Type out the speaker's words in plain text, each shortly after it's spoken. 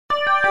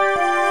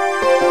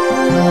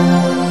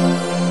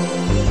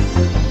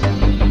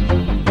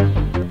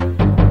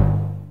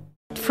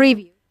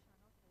preview.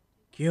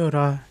 Kia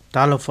ora,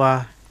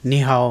 talofa, ni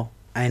hao,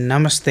 and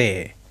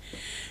namaste.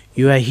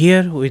 You are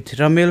here with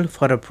Ramil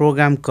for a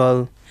program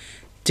called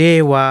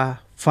Te Wa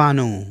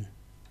Whanau.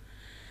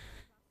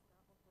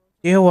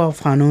 Te Wa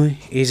Whanau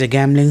is a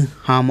gambling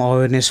harm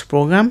awareness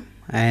program,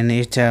 and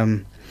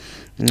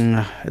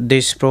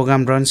this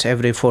program runs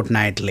every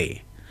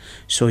fortnightly.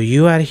 So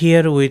you are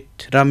here with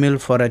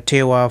Ramil for a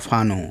Te Wa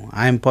Whanau.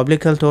 I am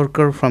public health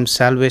worker from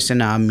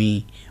Salvation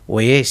Army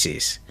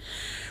Oasis.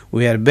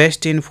 We are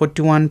based in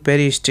 41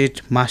 Perry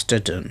Street,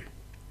 Masterton.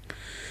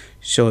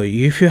 So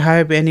if you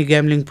have any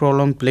gambling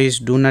problem, please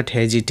do not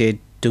hesitate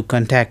to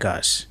contact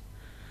us.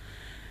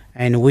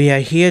 And we are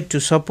here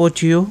to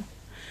support you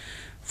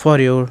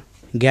for your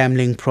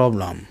gambling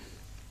problem.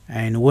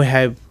 And we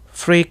have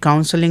free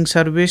counseling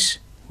service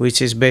which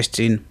is based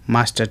in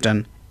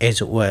Masterton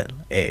as well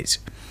as.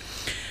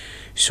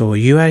 So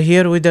you are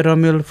here with the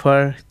Ramil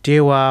for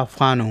Te Wa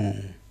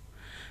Whanau.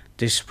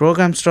 This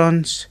program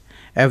runs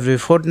every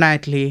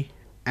fortnightly,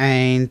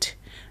 and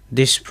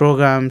this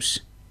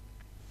program's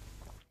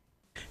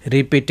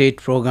repeated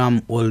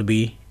program will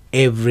be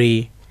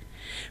every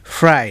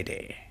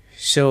Friday.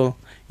 So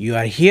you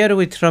are here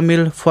with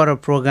Ramil for a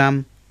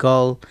program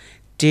called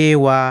Te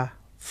Wa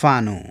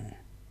Whanau.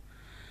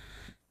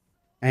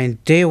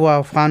 And Te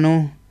Wa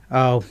Whanau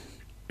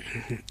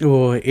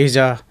is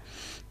a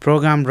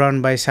program run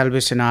by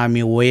Salvation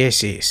Army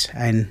Oasis,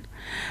 and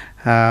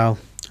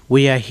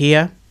we are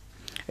here,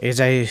 as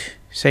I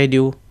said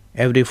you,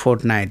 every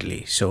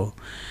fortnightly. So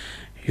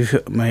if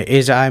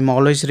as I'm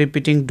always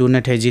repeating, do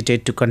not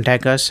hesitate to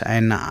contact us,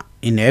 and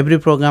in every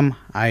program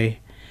I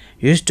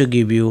used to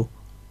give you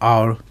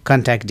our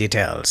contact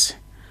details.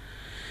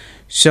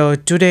 So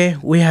today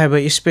we have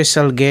a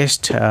special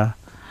guest,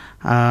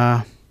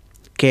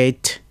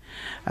 Kate,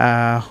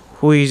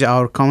 who is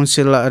our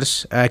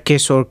counselors,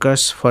 case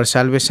workers for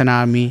Salvation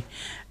Army,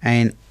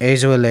 and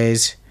as well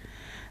as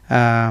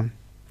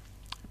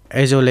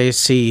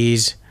she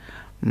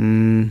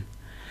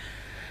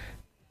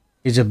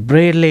is a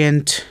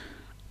brilliant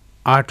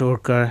art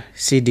worker.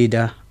 She did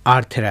a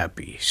art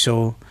therapy,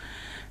 so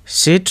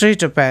she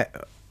treats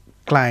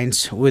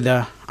clients with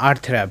a art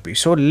therapy.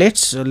 So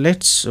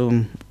let's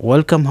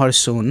welcome her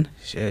soon.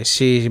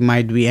 She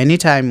might be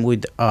anytime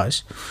with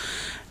us,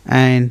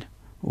 and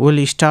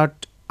we'll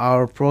start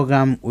our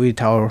program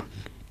with our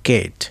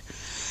Kate.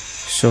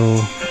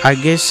 So I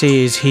guess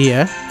she is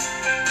here.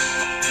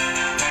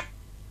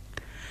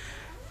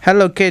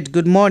 Hello, Kate.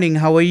 Good morning.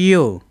 How are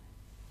you?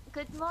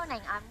 Good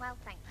morning. I'm well,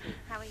 thank you.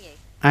 How are you?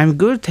 I'm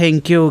good,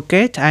 thank you,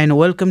 Kate, and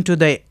welcome to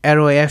the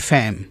Arrow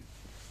FM.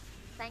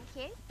 Thank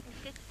you.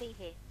 It's good to be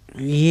here.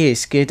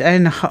 Yes, Kate.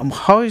 And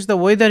how is the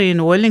weather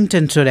in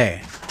Wellington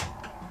today?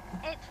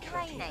 It's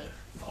rainy.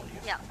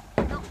 Yeah,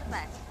 not the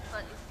best,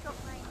 but it's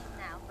stopped raining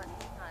now, but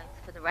who knows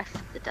for the rest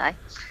of the day.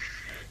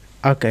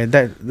 Okay,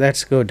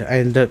 that's good,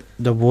 and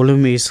the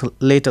volume is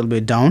little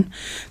bit down.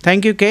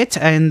 Thank you, Kate,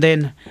 and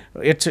then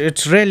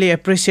it's really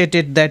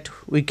appreciated that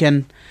we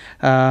can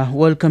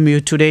welcome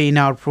you today in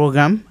our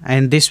program,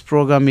 and this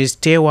program is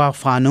Te Wa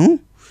Whanau.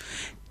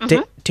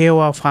 Te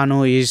Wa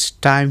Whanau is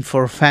time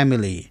for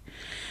family,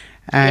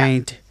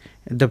 and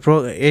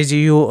as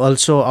you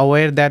also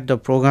aware that the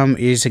program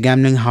is a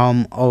gambling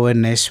harm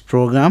awareness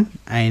program,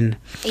 and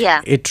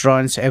Yeah. it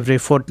runs every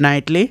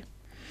fortnightly.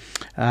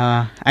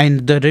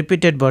 And the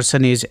repeated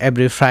version is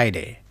every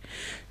Friday.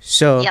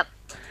 So, Yep.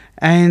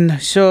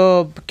 and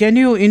so, can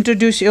you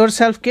introduce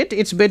yourself, Kit?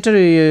 It's better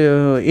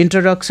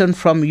introduction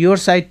from your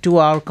side to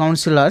our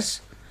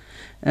counselors,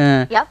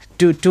 Yep.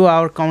 to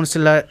our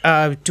counselor,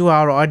 to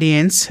our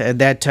audience,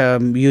 that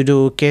you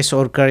do case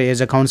worker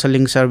as a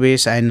counseling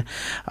service, and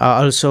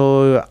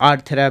also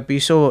art therapy.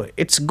 So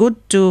it's good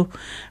to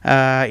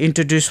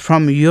introduce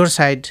from your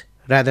side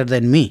rather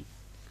than me.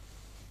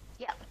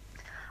 Yep.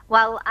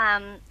 Well,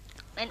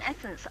 in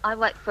essence, I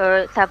work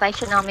for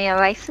Salvation Army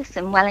Oasis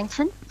in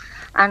Wellington,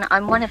 and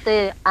I'm one of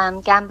the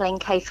gambling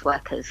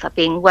caseworkers. I've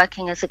been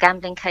working as a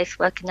gambling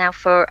caseworker now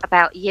for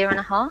about a year and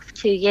a half,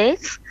 2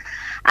 years.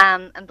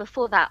 And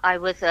before that, I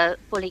was a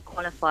fully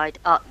qualified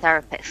art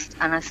therapist,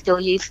 and I still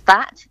use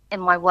that in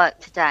my work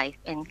today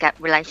in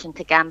relation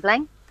to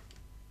gambling.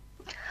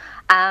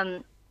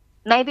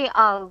 Maybe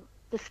I'll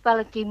dispel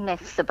a few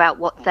myths about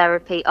what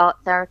art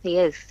therapy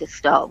is to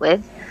start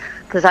with,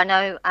 because I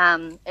know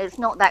it's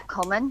not that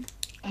common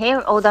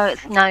here, although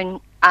it's known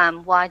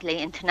widely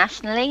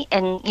internationally.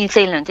 In New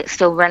Zealand, it's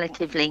still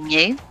relatively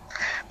new,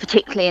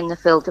 particularly in the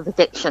field of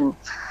addiction.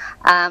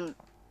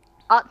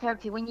 Art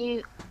therapy, when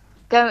you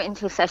go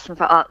into a session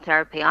for art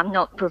therapy, I'm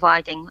not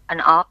providing an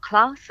art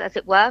class, as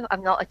it were.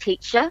 I'm not a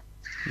teacher.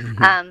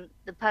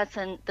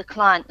 The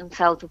client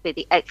themselves will be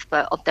the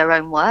expert of their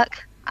own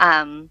work.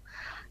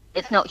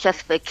 It's not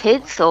just for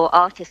kids or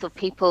artists or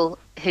people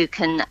who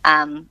can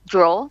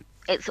draw.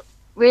 It's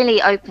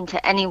really open to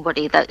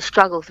anybody that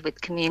struggles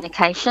with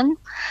communication.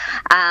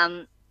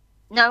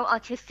 No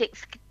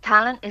artistic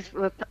talent is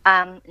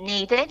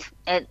needed.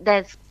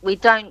 We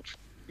don't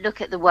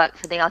look at the work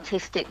for the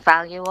artistic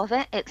value of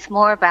it. It's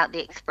more about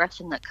the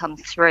expression that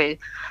comes through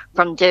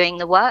from doing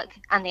the work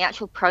and the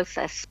actual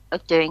process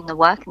of doing the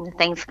work and the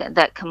things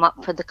that come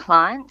up for the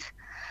client.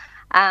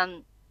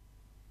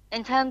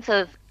 In terms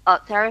of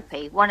art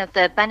therapy, one of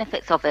the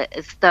benefits of it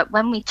is that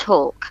when we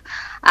talk,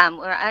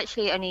 we're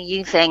actually only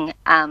using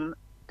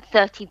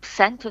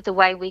 30% of the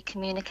way we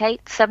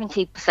communicate.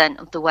 70%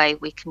 of the way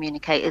we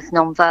communicate is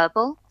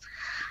nonverbal.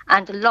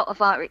 And a lot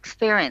of our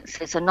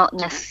experiences are not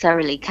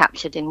necessarily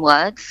captured in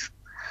words.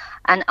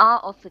 And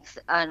art offers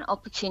an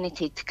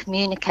opportunity to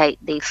communicate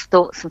these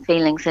thoughts and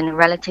feelings in a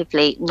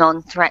relatively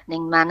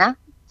non-threatening manner,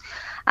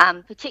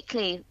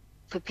 particularly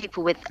for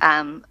people with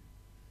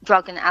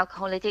drug and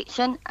alcohol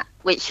addiction,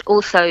 which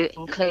also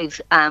includes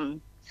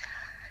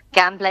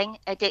gambling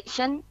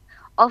addiction.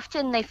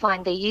 Often they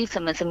find they use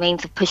them as a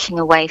means of pushing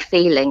away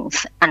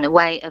feelings and a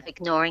way of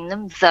ignoring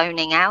them,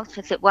 zoning out,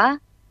 as it were,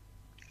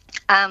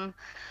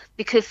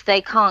 because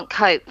they can't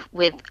cope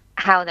with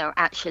how they're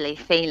actually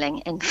feeling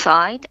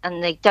inside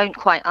and they don't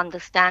quite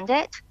understand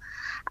it.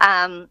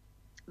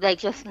 They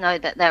just know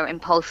that they're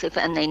impulsive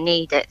and they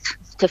need it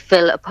to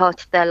fill a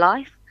part of their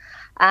life.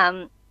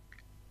 And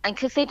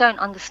because they don't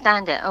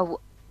understand it,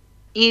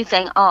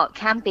 using art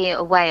can be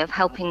a way of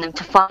helping them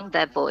to find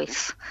their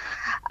voice.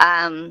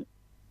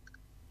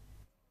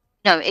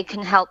 It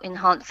can help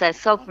enhance their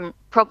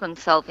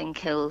problem-solving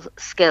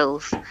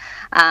skills,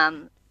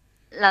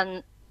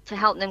 to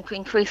help them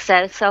increase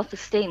their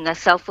self-esteem, their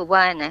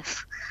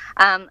self-awareness,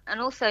 and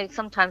also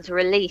sometimes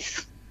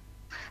release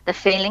the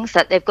feelings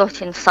that they've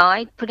got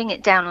inside, putting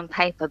it down on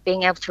paper,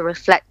 being able to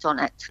reflect on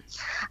it.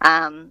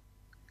 And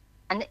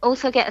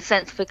also get a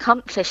sense of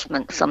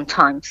accomplishment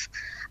sometimes.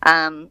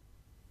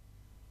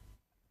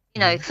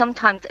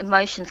 Sometimes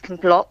emotions can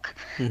block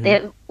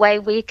the way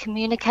we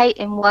communicate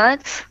in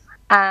words,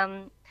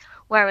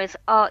 whereas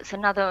art's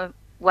another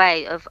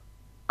way of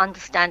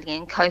understanding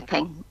and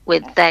coping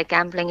with their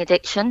gambling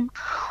addiction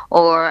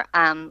or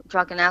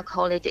drug and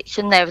alcohol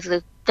addiction. There is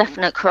a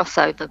definite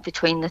crossover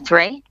between the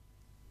three.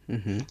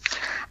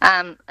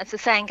 As the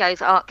saying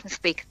goes, art can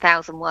speak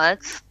 1,000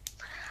 words,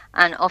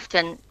 and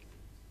often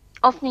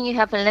you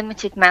have a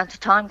limited amount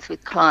of times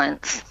with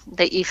clients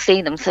that you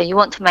see them, so you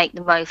want to make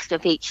the most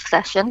of each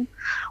session,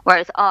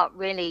 whereas art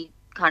really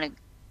kind of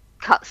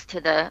cuts to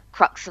the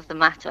crux of the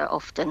matter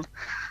often,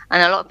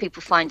 and a lot of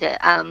people find it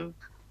a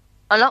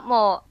lot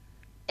more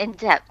in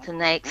depth than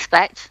they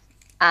expect.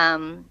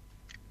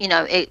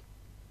 It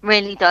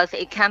really does.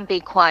 It can be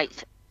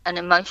quite an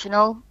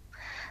emotional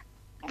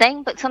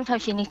thing, but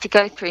sometimes you need to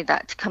go through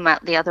that to come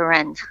out the other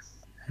end.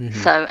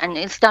 So, and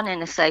it's done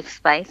in a safe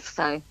space.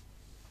 So,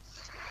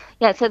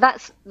 yeah, so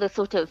that's the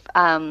sort of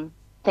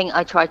thing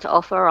I try to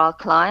offer our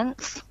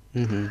clients,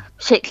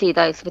 particularly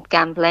those with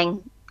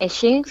gambling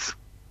issues.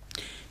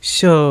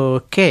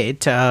 So,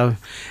 Kate,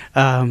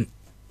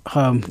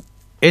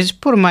 as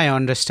per my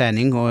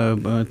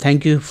understanding,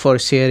 thank you for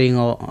sharing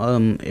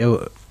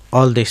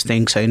all these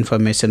things,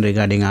 information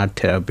regarding art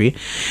therapy.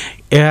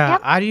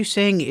 Yep. Are you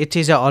saying it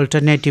is an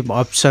alternative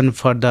option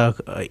for the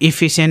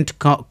efficient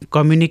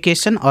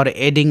communication, or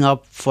adding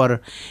up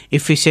for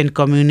efficient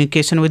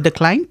communication with the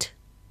client?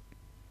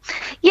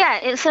 Yeah,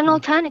 it's an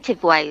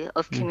alternative way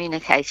of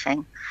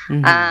communicating.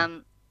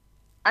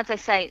 As I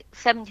say,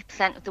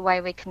 70% of the way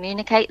we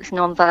communicate is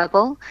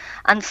non-verbal,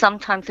 and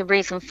sometimes the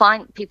reason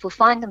people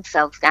find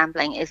themselves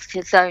gambling is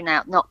to zone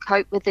out, not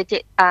cope with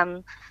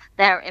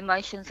their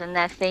emotions and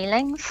their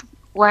feelings,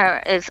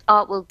 whereas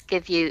art will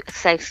give you a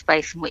safe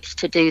space in which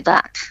to do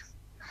that.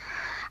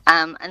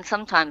 And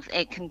sometimes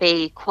it can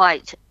be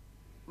quite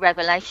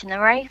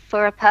revelationary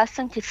for a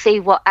person to see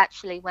what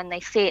actually, when they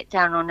see it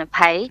down on a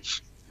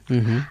page,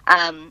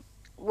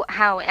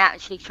 how it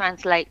actually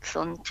translates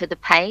onto the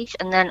page,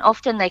 and then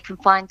often they can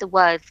find the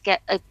words,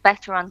 get a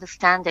better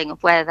understanding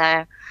of where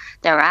they're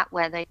at,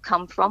 where they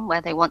come from,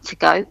 where they want to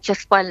go,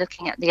 just by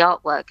looking at the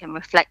artwork and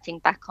reflecting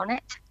back on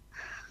it.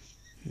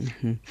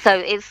 So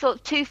it's sort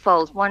of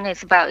twofold. One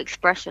is about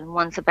expression,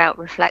 one's about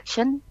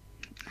reflection.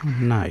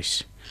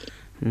 Nice.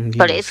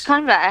 But it's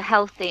kind of a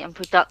healthy and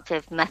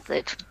productive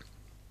method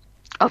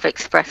of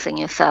expressing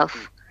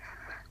yourself.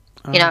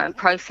 And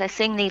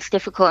processing these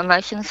difficult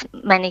emotions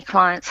many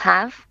clients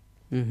have.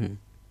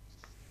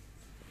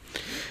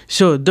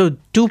 So the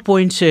 2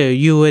 points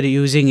you were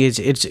using is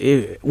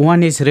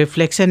one is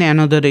reflection,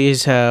 another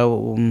is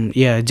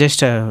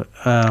just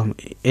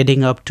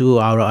adding up to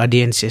our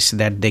audiences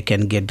that they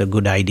can get the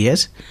good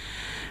ideas.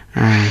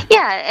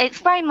 It's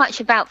very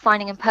much about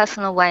finding a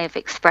personal way of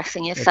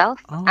expressing yourself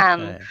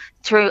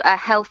through a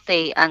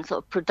healthy and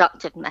sort of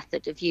productive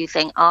method of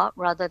using art,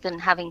 rather than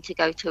having to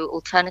go to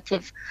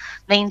alternative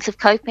means of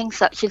coping,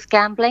 such as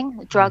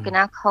gambling, drug and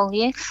alcohol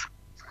use.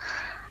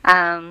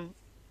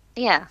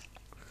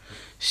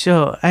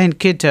 So, and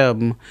Kit,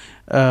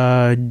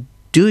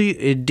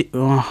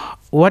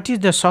 what is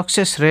the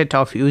success rate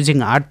of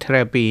using art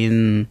therapy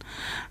in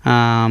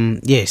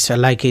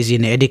like is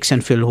in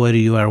addiction field where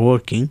you are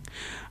working?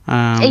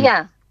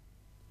 Well,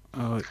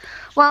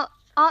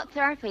 art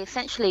therapy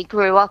essentially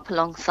grew up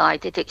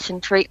alongside addiction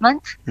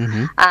treatment,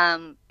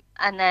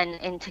 and then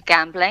into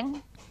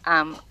gambling.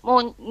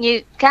 More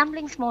new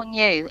gambling's more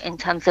new in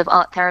terms of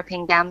art therapy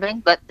and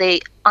gambling, but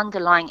the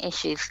underlying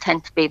issues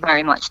tend to be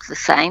very much the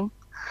same.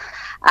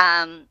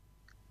 Um,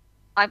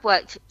 I've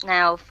worked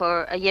now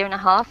for a year and a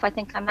half. I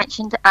think I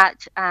mentioned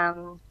at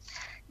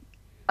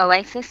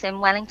Oasis in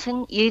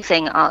Wellington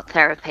using art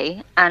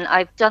therapy, and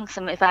I've done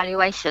some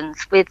evaluations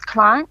with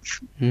clients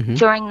Mm-hmm.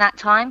 during that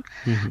time,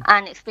 Mm-hmm.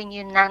 and it's been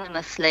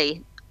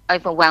unanimously,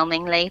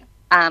 overwhelmingly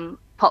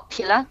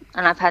popular,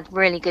 and I've had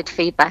really good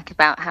feedback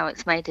about how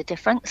it's made a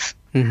difference.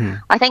 Mm-hmm.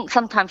 I think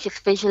sometimes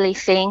just visually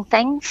seeing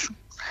things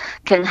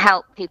can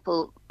help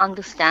people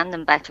understand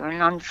them better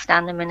and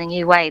understand them in a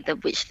new way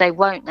that which they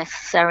won't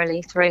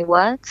necessarily through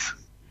words.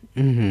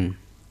 Mm-hmm.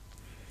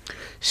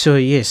 So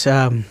yes,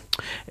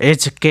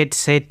 it's Kate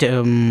said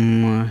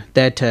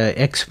that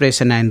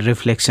expression and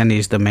reflection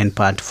is the main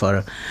part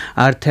for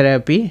art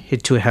therapy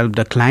to help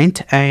the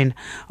client, and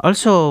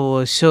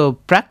also so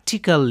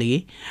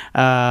practically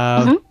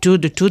Hmm. to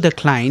the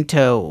client,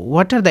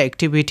 what are the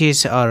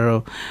activities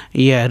or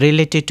yeah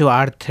related to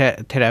art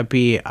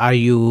therapy are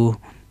you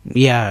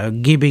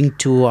giving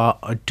to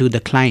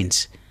the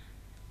clients?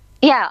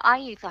 Yeah, I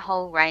use a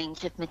whole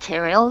range of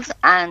materials,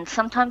 and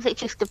sometimes it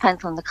just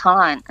depends on the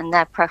client and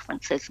their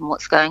preferences and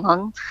what's going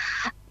on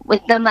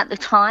with them at the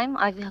time.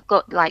 I've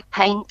got like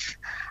paint,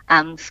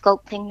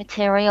 sculpting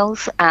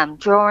materials,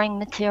 drawing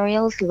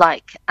materials,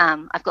 like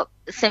I've got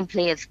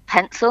simply as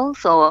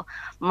pencils or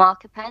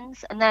marker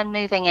pens, and then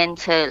moving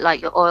into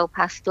like your oil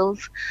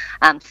pastels,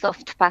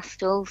 soft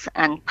pastels,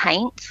 and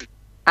paint.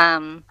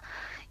 Um,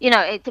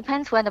 it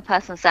depends where the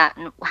person's at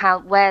and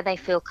where they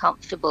feel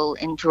comfortable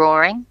in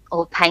drawing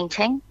or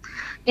painting.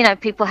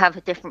 People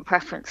have different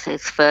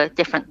preferences for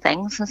different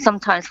things, and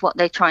sometimes what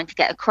they're trying to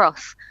get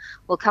across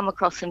will come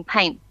across in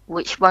paint,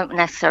 which won't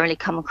necessarily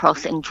come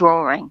across in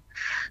drawing.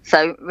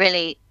 So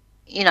really,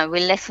 we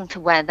listen to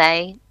where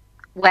they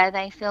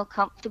feel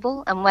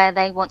comfortable and where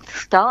they want to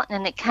start,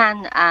 and it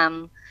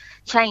can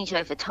change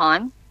over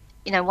time.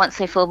 Once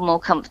they feel more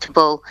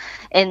comfortable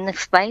in the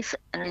space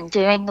and in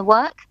doing the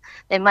work,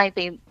 they may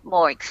be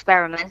more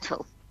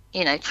experimental,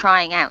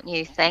 trying out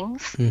new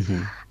things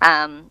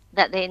Mm-hmm.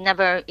 that they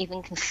never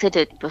even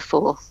considered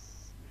before.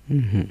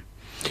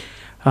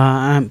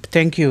 Mm-hmm.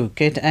 Thank you,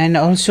 Kate. And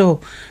also,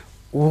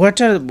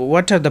 what are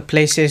the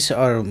places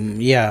or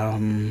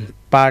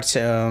parts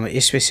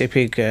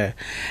specific that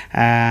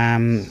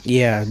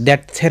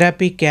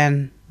therapy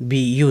can be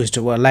used,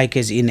 well, like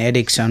as in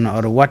addiction,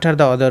 or what are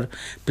the other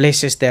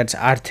places that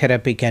art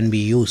therapy can be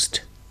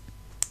used?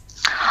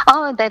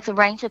 Oh, there's a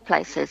range of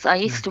places. I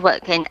used to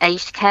work in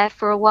aged care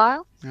for a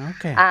while.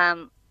 Okay.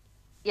 Um,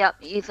 Yep,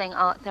 using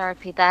art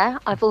therapy there.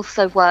 I've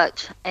also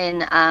worked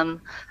in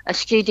a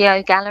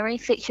studio gallery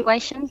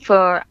situation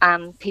for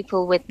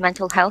people with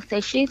mental health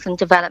issues and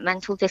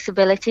developmental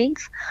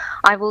disabilities.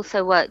 I've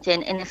also worked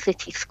in inner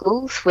city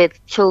schools with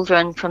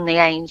children from the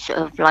age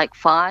of like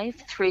 5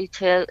 through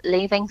to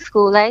leaving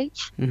school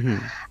age, Mm-hmm.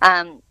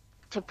 um,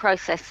 to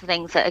process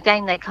things that,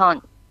 again, they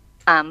can't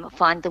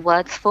find the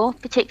words for,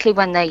 particularly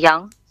when they're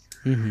young.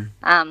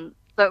 Mm-hmm.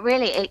 But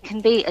really, it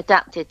can be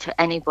adapted to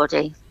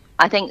anybody.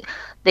 I think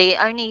the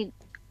only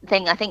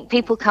thing, I think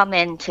people come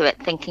into it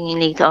thinking you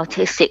need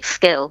artistic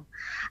skill,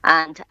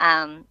 and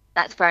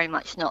that's very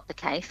much not the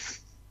case.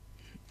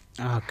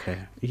 Okay,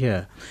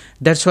 yeah,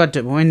 that's what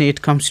when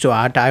it comes to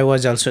art, I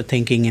was also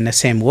thinking in the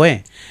same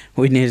way.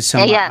 We need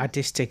some Yeah,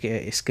 artistic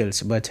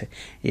skills, but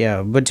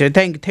yeah, but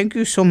thank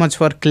you so much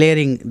for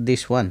clearing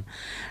this one,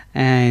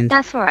 and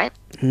that's all right.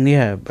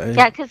 yeah,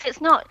 Yeah, because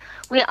it's not,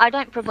 I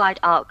don't provide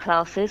art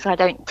classes, I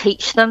don't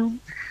teach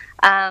them.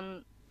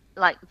 Um,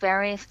 like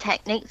various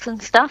techniques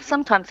and stuff.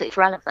 Sometimes it's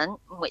relevant,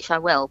 which I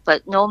will,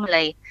 but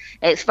normally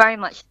it's very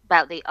much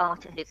about the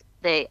artist,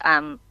 the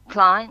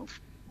client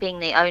being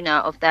the owner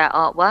of their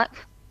artwork.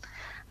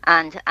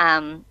 And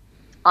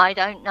I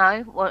don't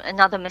know what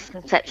another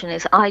misconception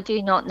is. I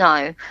do not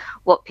know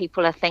what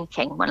people are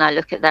thinking when I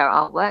look at their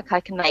artwork.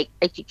 I can make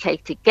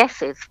educated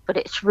guesses, but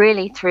it's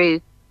really through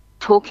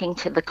talking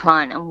to the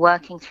client and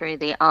working through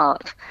the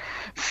art,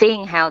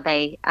 seeing how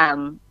they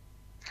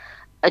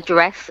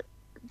address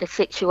the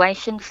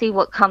situation, see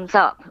what comes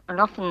up. And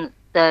often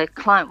the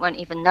client won't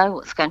even know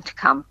what's going to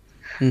come,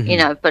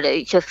 mhm. but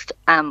it just,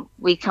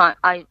 we can't,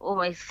 I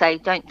always say,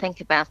 don't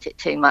think about it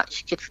too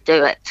much, just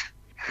do it,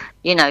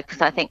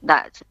 because I think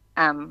that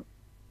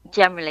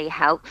generally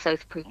helps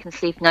those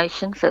preconceived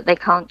notions that they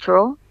can't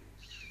draw.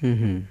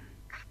 Mm-hmm.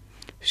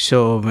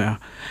 So,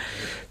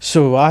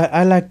 so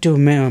I like to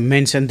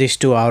mention this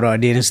to our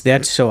audience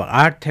that so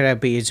art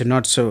therapy is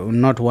not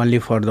only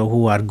for the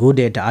who are good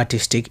at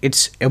artistic.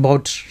 It's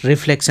about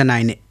reflection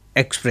and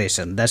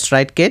expression. That's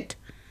right, Kate.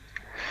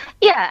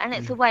 Yeah, and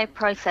it's a way of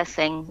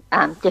processing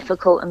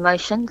difficult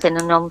emotions in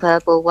a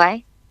non-verbal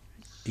way.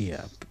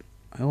 Yeah.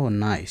 Oh,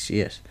 nice.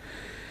 Yes.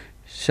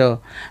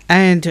 So,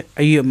 and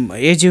you,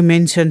 as you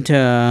mentioned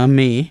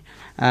me,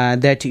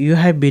 that you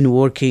have been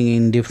working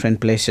in different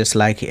places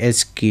like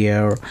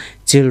care,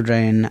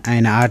 children,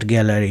 and art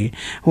gallery.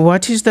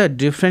 What is the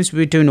difference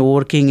between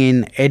working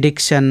in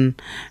addiction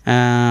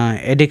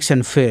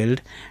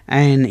field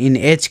and in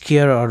aged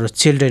care or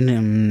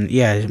children?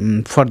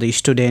 For the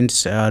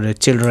students or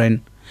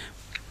children.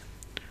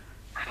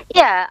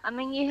 Yeah, I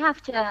mean, you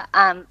have to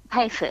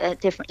pace it at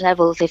different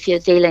levels if you're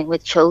dealing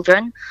with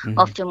children, Mm-hmm.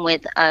 often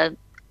with a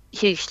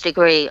huge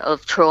degree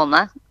of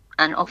trauma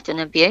and often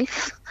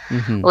abuse,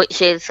 Mm-hmm.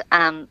 which is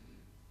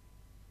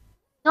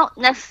not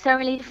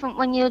necessarily different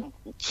when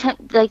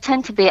they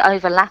tend to be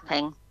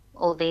overlapping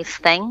all these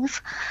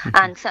things,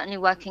 and certainly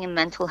working in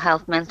mental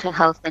health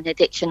and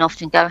addiction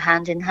often go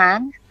hand in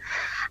hand.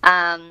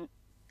 Um,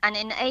 and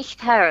in aged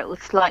care, it was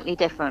slightly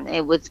different.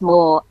 It was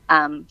more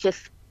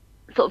just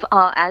sort of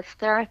art as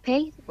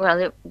therapy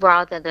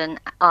rather than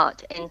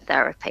art in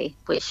therapy,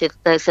 which is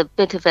there's a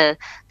bit of a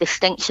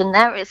distinction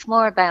there. It's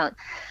more about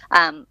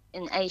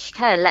in aged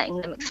care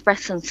letting them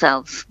express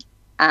themselves,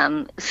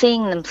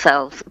 seeing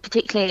themselves.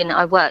 Particularly,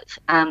 I worked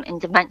in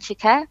dementia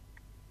care,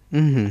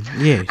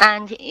 Mm-hmm. Yes.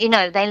 and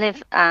they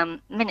live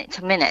minute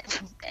to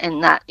minute in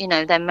that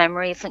their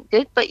memory isn't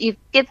good, but you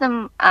give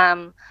them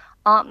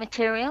art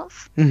materials,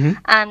 Mm-hmm.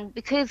 and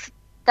because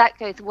that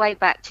goes way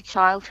back to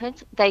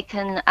childhood, they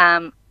can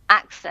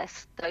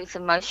access those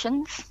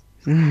emotions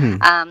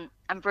Mm-hmm.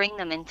 and bring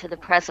them into the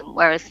present,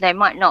 whereas they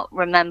might not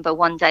remember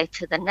one day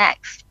to the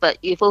next, but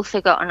you've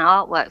also got an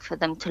artwork for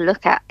them to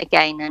look at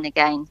again and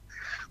again,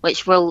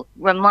 which will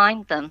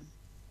remind them,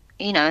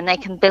 and they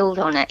can build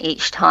on it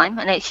each time,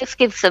 and it just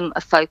gives them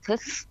a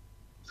focus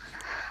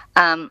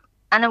and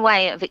a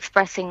way of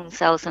expressing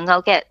themselves, and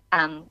they'll get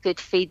good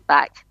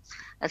feedback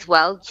as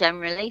well,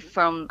 generally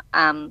from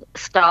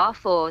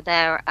staff or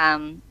their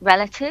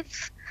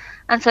relatives,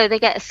 and so they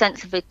get a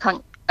sense of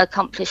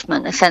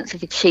accomplishment, a sense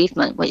of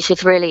achievement, which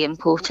is really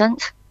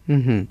important.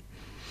 Mm-hmm.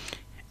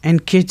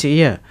 And kids,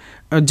 yeah,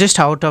 just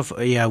out of,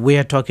 yeah, we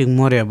are talking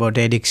more about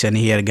addiction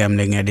here,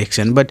 gambling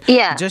addiction, but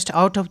Yeah. just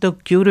out of the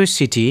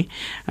curiosity,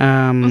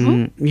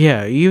 Hmm.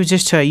 yeah,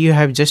 you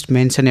have just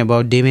mentioned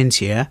about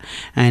dementia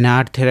and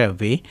art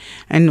therapy,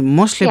 and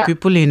mostly Yeah.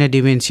 people in a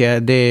dementia,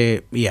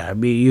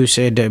 you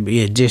said,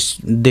 yeah,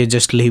 just they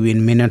just live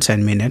in minutes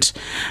and minutes.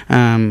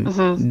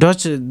 Hmm.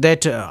 Does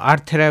that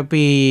art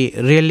therapy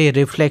really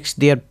reflects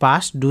their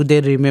past? Do they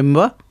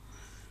remember?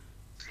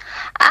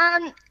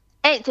 um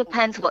it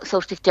depends what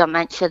sort of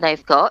dementia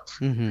they've got,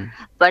 Mm-hmm.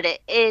 but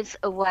it is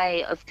a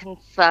way of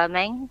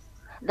confirming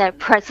their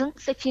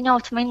presence, if you know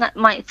what I mean. That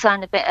might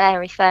sound a bit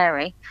airy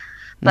fairy,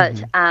 but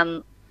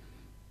Mm-hmm.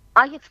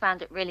 I just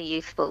found it really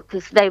useful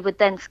because they would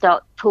then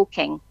start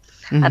talking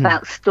Mm-hmm.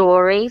 about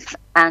stories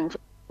and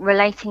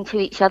relating to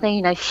each other,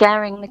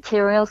 sharing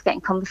materials, getting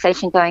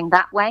conversation going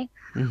that way,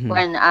 Mm-hmm.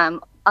 when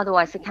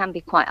otherwise it can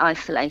be quite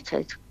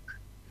isolated.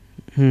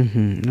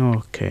 Mm-hmm.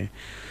 Okay.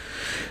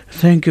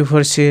 Thank you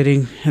for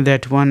sharing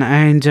that one.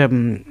 And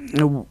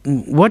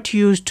what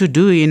you used to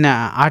do in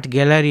art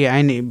gallery,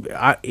 and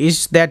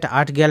is that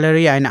art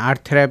gallery and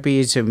art therapy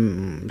is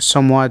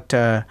somewhat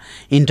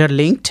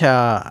interlinked?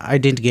 I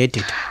didn't get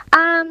it.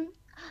 Um,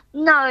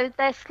 no,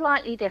 they're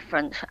slightly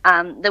different.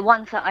 The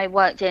ones that I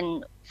worked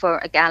in for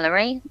a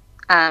gallery,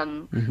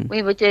 Mm-hmm.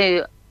 we would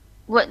do.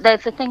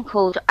 There's a thing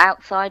called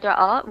outsider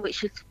art,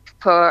 which is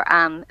for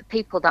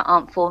people that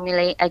aren't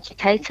formally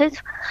educated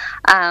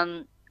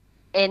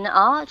in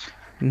art.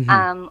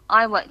 Mm-hmm.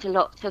 I worked a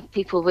lot with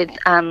people with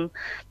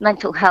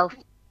mental health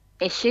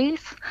issues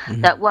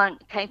Mm-hmm. that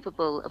weren't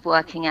capable of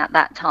working at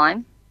that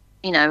time,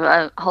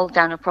 hold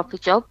down a proper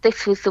job.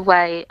 This was a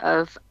way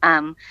of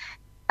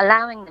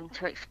allowing them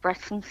to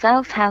express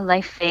themselves, how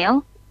they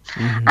feel,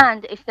 Mm-hmm.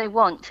 and if they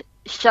want,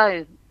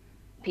 show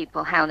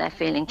people how they're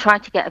feeling. Try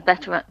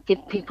to give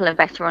people a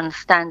better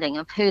understanding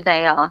of who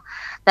they are,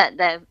 that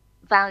they're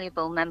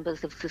valuable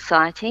members of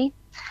society,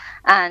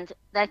 and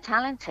they're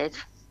talented.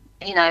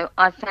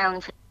 I've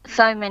found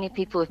so many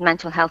people with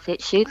mental health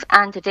issues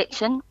and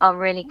addiction are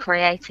really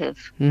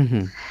creative.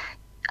 Mm-hmm.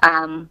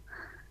 Um,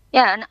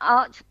 yeah, and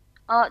art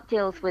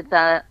deals with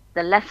the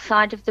left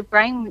side of the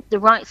brain. The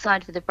right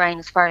side of the brain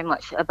is very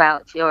much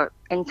about your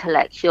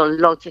intellect, your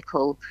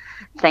logical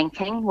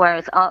thinking,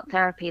 whereas art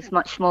therapy is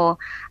much more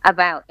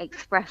about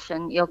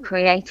expression, your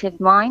creative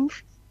mind.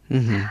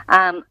 Mm-hmm.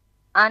 Um,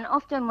 and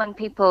often when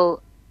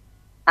people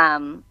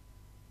um,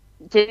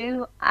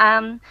 do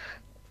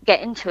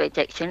get into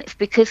addiction, it's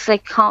because they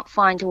can't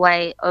find a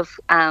way of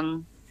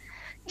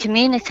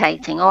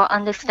communicating or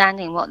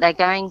understanding what they're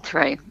going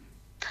through.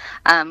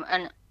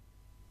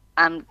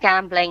 And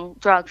gambling,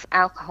 drugs,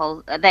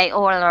 alcohol, they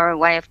all are a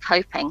way of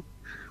coping,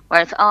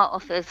 whereas art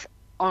offers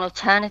an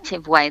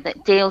alternative way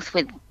that deals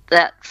with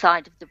that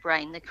side of the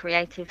brain, the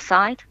creative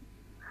side,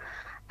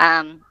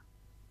 um,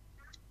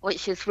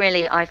 which is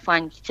really, I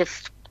find,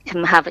 just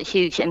can have a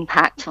huge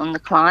impact on the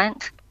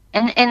client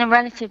in a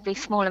relatively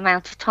small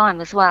amount of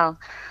time as well.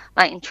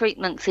 Like in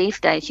treatments these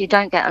days, you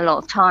don't get a lot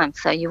of time,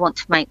 so you want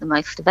to make the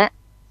most of it.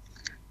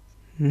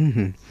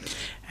 Mm-hmm.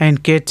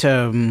 And Kate,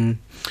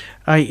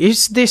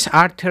 Is this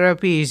art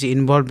therapy is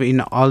involved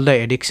in all the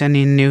addiction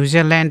in New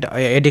Zealand,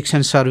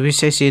 addiction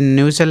services in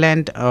New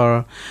Zealand,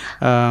 or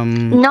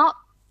um, Not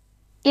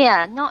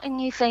Yeah, not in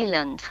New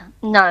Zealand.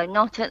 No,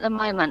 not at the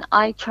moment.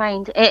 I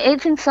trained. It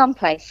is in some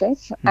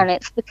places, hmm, and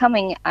it's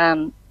becoming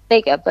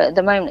bigger. But at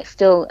the moment, it's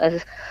still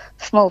a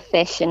small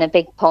fish in a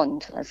big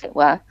pond, as it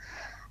were.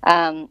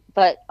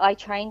 But I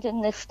trained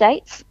in the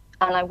States,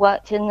 and I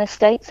worked in the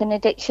States in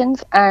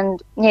addictions,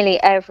 and nearly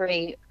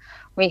every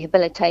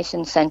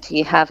rehabilitation centre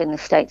you have in the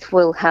States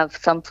will have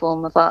some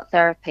form of art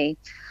therapy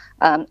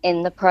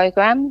in the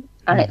program,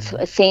 and it's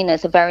hmm, seen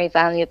as a very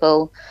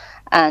valuable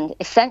and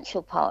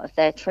essential part of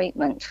their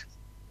treatment.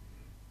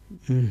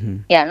 hmm.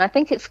 Yeah, and I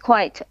think it's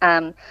quite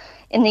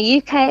in the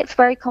UK it's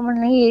very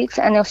commonly used,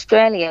 and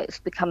Australia it's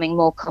becoming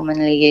more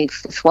commonly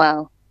used as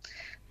well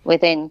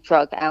within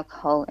drug,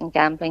 alcohol, and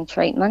gambling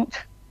treatment.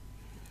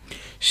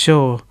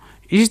 So,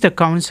 is the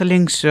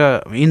counseling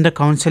in the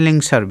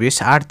counseling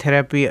service art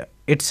therapy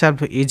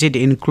itself, is it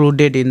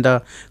included in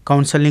the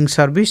counseling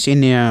service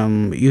in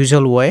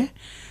usual way?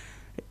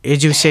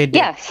 As you said,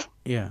 Yes,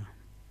 yeah.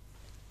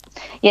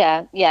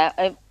 yeah.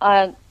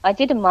 I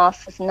did a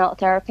master's in art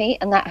therapy,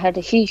 and that had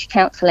a huge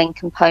counselling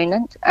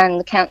component, and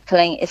the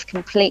counselling is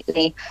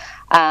completely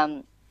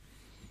um,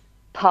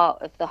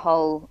 part of the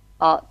whole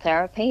art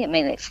therapy. I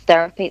mean, it's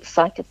therapy, it's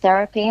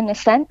psychotherapy in a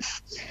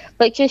sense,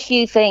 but just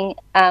using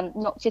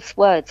not just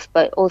words,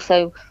 but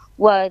also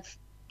words,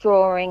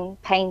 drawing,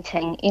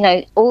 painting,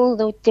 all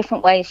the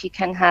different ways you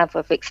can have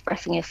of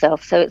expressing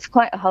yourself. So it's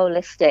quite a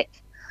holistic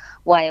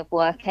way of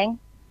working.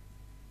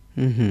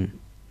 Hmm.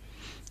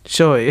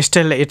 So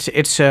still,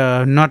 it's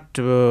not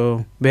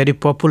very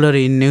popular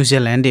in New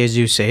Zealand, as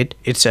you said.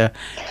 It's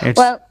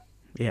Well,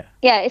 yeah.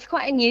 yeah, it's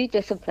quite a new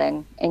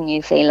discipline in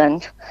New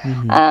Zealand.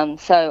 Hmm.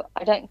 So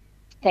I don't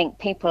think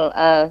people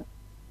are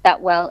that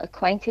well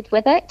acquainted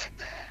with it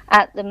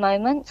at the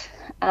moment.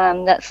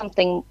 That's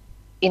something,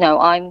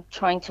 I'm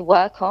trying to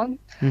work on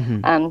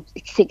Hmm.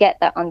 to get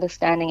that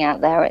understanding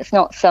out there. It's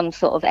not some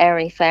sort of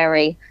airy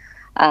fairy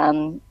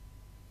um,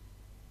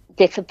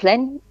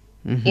 discipline,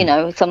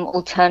 Hmm. some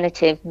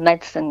alternative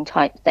medicine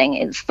type thing.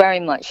 It's very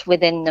much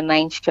within the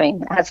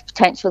mainstream. It has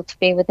potential to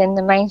be within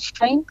the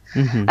mainstream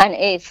Hmm. and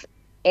is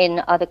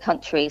in other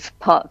countries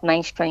part of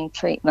mainstream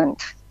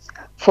treatment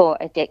for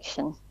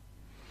addiction.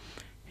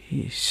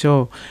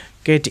 So,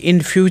 Kate,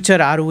 in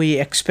future, are we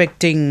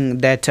expecting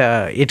that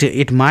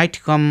it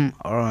might come,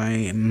 or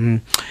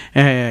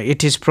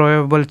it is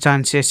probable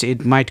chances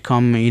it might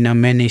come in a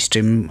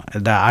mainstream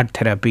the art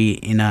therapy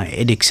in a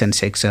addiction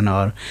section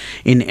or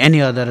in any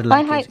other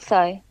I like hope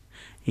so.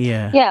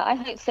 yeah. Yeah, I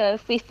hope so.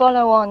 If we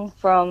follow on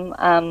from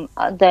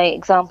the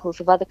examples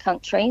of other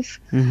countries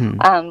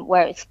Mm-hmm.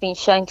 where it's been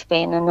shown to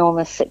be an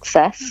enormous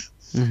success,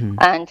 Mm-hmm.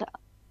 and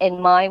in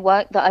my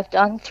work that I've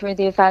done through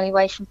the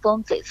evaluation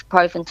forms, it's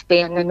proven to be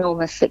an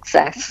enormous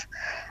success.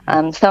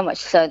 So much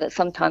so that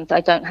sometimes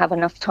I don't have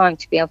enough time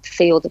to be able to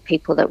see all the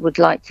people that would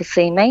like to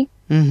see me.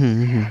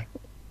 Mm-hmm.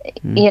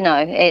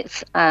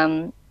 It's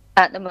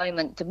at the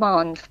moment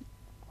demand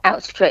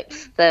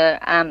outstrips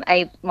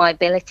my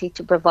ability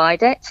to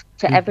provide it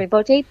to Mm-hmm.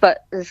 everybody,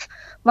 but as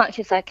much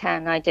as I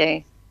can, I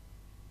do.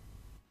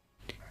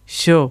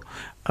 So,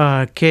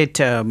 Kate,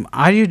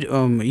 are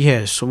you?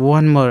 Yes,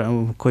 one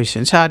more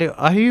question. So,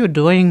 are you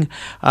doing,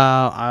 or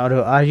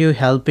are you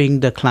helping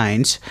the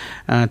clients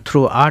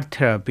through art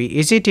therapy?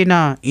 Is it in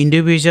a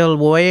individual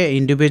way,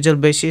 individual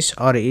basis,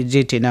 or is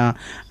it in a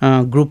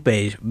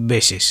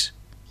basis?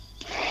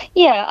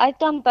 Yeah, I've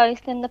done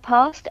both in the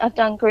past. I've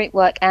done group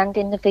work and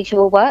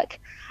individual work.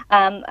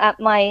 At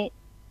my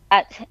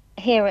at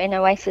Here in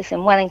Oasis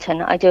in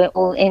Wellington, I do it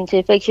all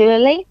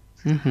individually.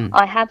 Mm-hmm.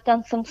 I have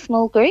done some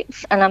small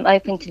groups, and I'm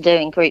open to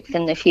doing groups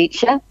in the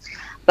future.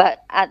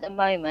 But at the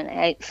moment,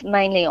 it's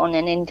mainly on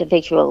an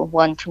individual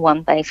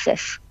one-to-one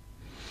basis.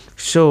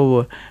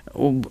 So,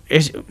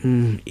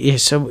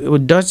 yes. So,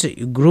 does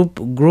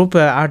group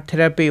art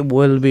therapy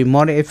will be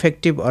more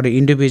effective, or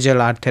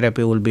individual art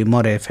therapy will be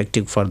more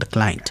effective for the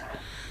client?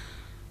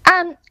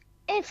 Um,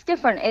 it's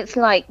different. It's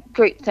like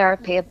group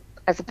therapy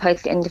as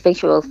opposed to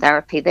individual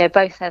therapy. They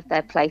both have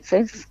their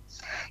places,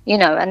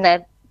 and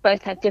they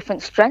both have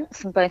different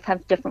strengths and both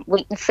have different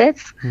weaknesses.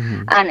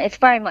 Mm-hmm. And it's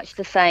very much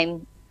the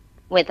same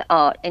with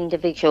art,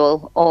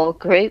 individual or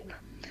group.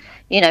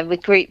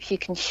 With groups, you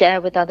can share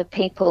with other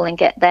people and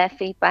get their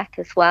feedback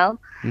as well,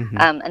 Mm-hmm.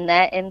 and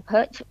their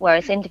input,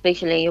 whereas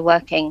individually, you're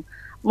working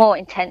more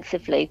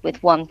intensively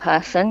with one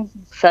person.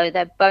 So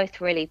they're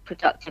both really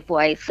productive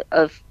ways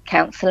of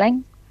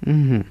counselling.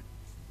 Mm-hmm.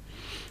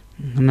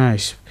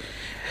 Nice.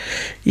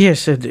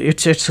 Yes,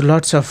 it's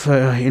lots of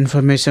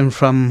information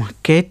from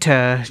Kate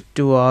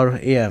to our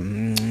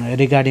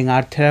regarding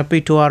art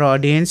therapy to our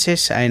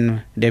audiences,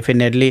 and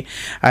definitely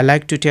I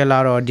like to tell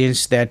our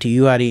audience that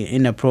you are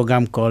in a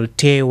program called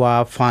Te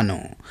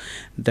Whanau.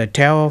 The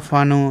Tower of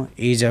Whanau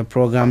is a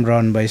program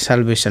run by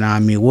Salvation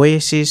Army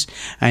Oasis,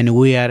 and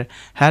we are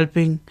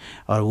helping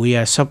or we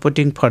are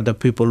supporting for the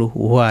people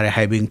who are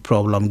having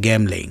problem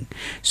gambling.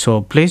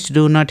 So please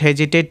do not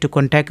hesitate to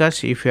contact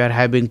us if you are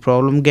having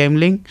problem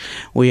gambling.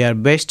 We are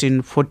based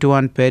in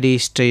 41 Perry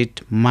Street,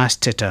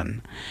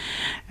 Masterton,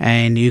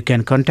 and you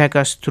can contact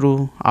us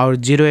through our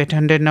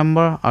 0800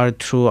 number or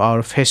through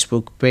our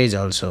Facebook page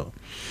also.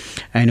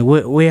 And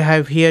we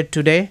have here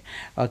today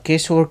a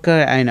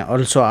caseworker and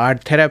also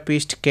art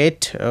therapist,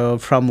 Kate,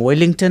 from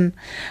Wellington.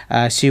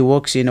 She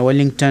works in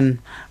Wellington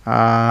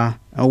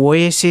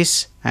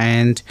Oasis,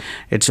 and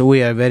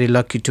we are very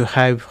lucky to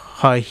have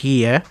her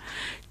here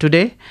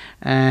today.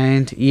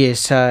 And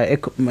yes,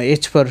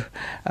 it's for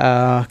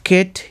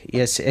Kate.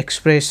 Yes,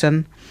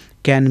 expression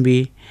can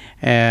be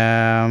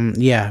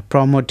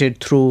promoted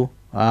through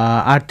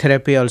art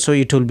therapy. Also,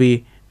 it will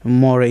be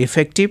more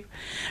effective.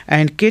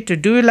 And Kate,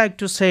 do you like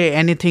to say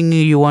anything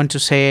you want to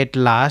say at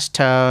last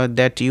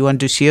that you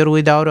want to share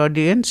with our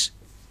audience?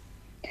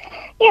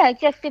 Yeah,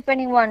 just if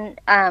anyone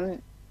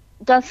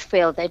does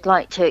feel they'd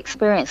like to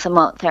experience some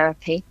art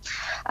therapy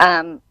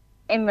in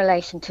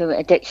relation to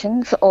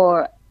addictions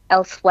or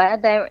elsewhere,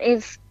 there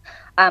is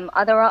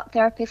other art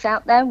therapists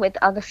out there with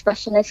other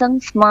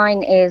specialisms.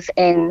 Mine is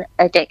in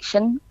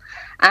addiction.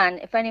 And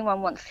if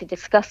anyone wants to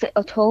discuss it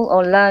at all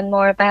or learn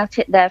more about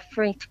it, they're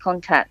free to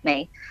contact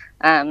me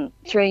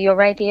through your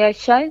radio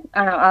show,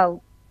 and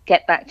I'll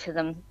get back to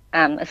them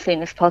as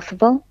soon as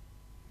possible.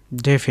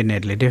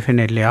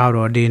 Definitely. Our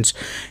audience,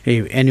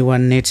 if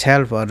anyone needs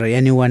help or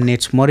anyone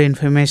needs more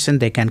information,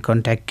 they can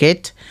contact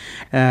Kate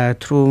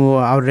through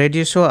our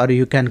radio show, or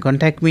you can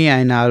contact me,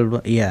 and I'll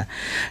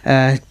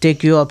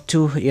take you up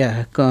to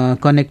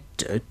connect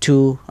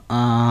to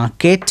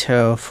Kate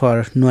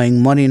for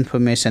knowing more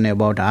information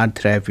about art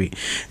therapy.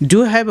 Do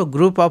you have a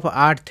group of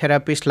art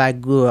therapists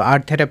like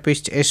Art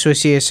Therapist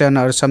Association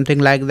or something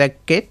like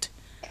that, Kate?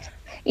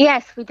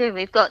 Yes, we do.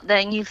 We've got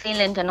the New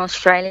Zealand and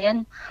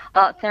Australian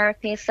Art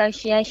Therapy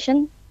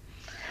Association,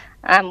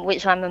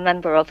 which I'm a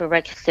member of, a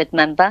registered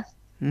member.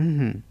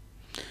 Mm-hmm.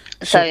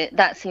 So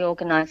that's the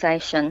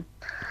organisation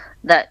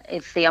that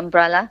is the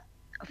umbrella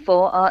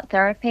for art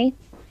therapy.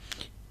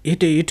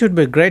 It would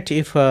be great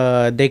if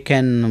they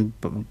can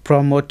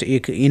promote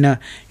it in a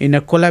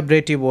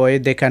collaborative way.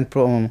 They can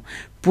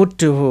put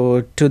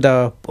to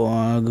the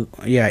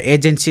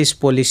agencies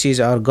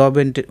policies or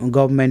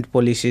government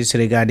policies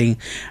regarding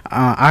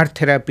art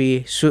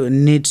therapy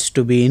needs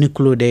to be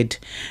included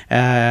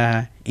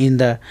in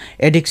the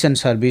addiction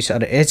service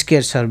or aged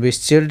care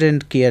service,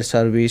 children care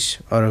service,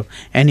 or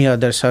any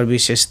other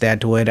services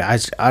that where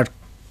as art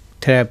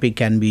therapy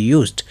can be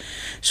used.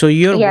 So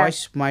your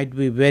voice might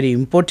be very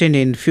important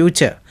in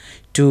future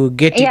to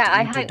get it.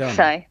 I hope done.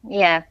 So.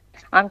 Yeah,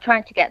 I'm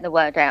trying to get the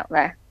word out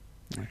there.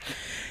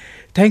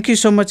 Thank you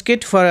so much,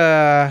 Kit, for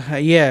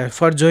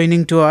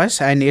joining to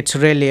us, and it's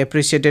really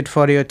appreciated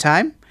for your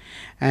time.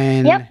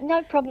 And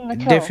no problem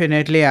at all.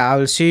 Definitely,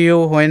 I'll see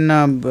you when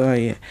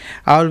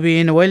I'll be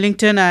in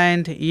Wellington.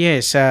 And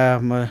yes,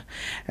 I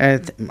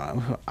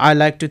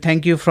like to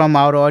thank you from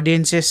our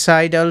audience's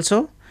side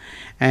also.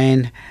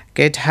 And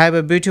Kate, have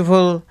a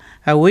beautiful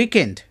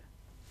weekend.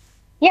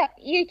 Yeah,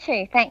 you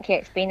too. Thank you.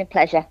 It's been a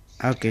pleasure.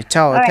 Okay,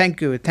 ciao. Thank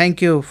you.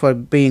 Thank you for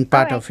being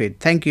part of it.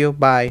 Thank you.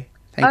 Bye.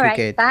 Thank you,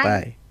 Kate.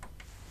 Bye.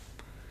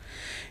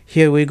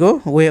 Here we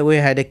go. We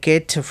had a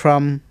Kate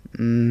from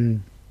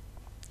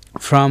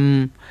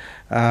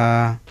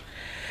the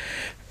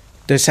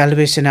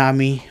Salvation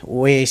Army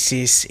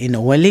Oasis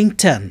in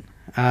Wellington.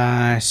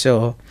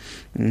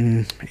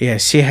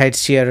 She had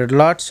shared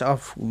lots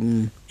of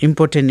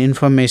important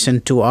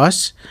information to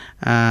us.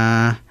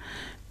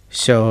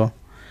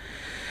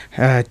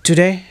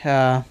 Today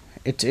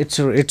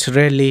it's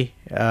really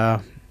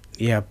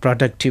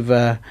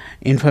productive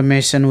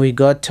information we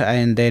got,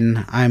 and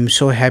then I'm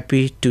so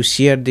happy to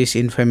share this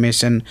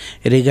information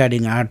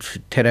regarding art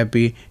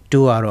therapy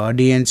to our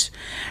audience.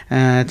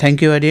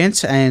 Thank you,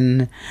 audience,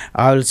 and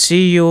I'll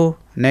see you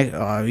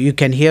you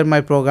can hear my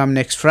program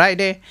next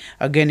Friday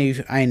again.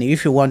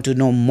 If you want to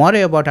know more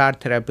about art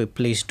therapy,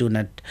 please do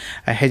not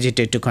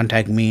hesitate to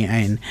contact me,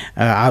 and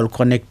I'll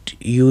connect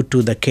you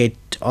to the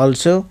Kate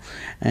also.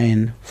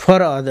 And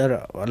for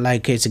other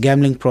like it's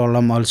gambling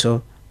problem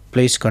also,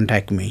 please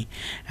contact me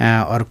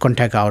or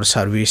contact our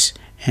service,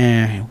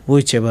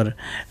 whichever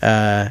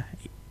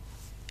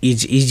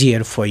is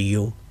easier for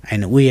you,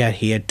 and we are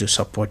here to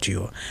support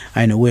you,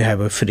 and we have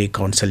a free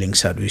counseling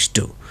service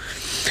too.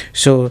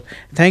 So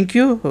thank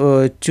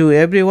you to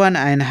everyone,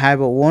 and have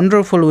a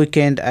wonderful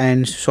weekend.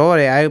 And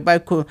sorry,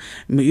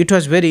 it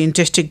was very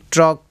interesting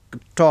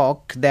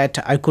talk that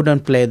I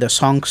couldn't play the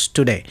songs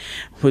today.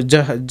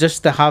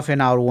 Just the half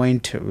an hour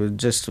went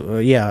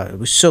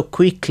so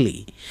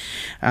quickly.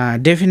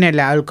 Definitely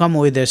I'll come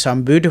with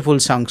some beautiful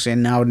songs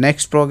in our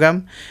next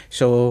program.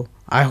 So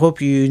I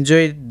hope you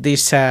enjoyed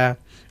this art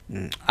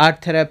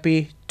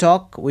therapy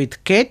talk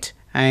with Kate,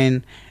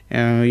 and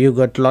you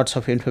got lots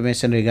of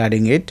information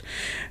regarding it.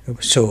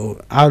 So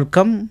I'll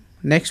come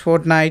next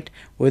fortnight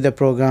with a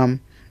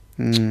program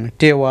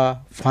Tewa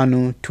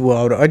Whanau to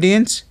our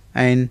audience.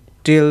 And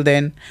till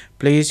then,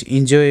 please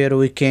enjoy your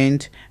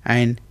weekend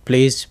and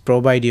please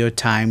provide your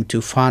time to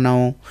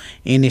Whanau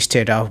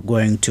instead of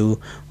going to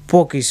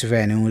Pokies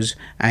venues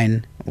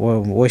and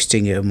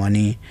wasting your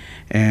money.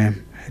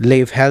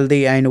 Live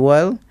healthy and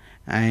well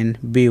and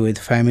be with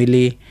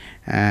family.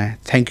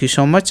 Thank you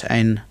so much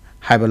and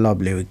have a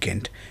lovely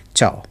weekend.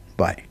 Ciao.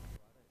 Bye.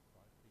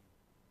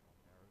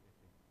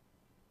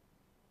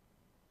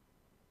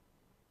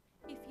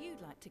 If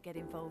you'd like to get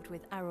involved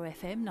with Arrow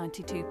FM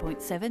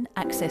 92.7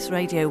 Access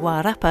Radio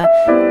Warapa,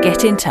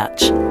 get in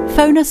touch.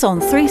 Phone us on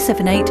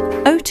 378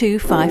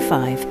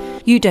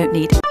 0255. You don't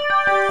need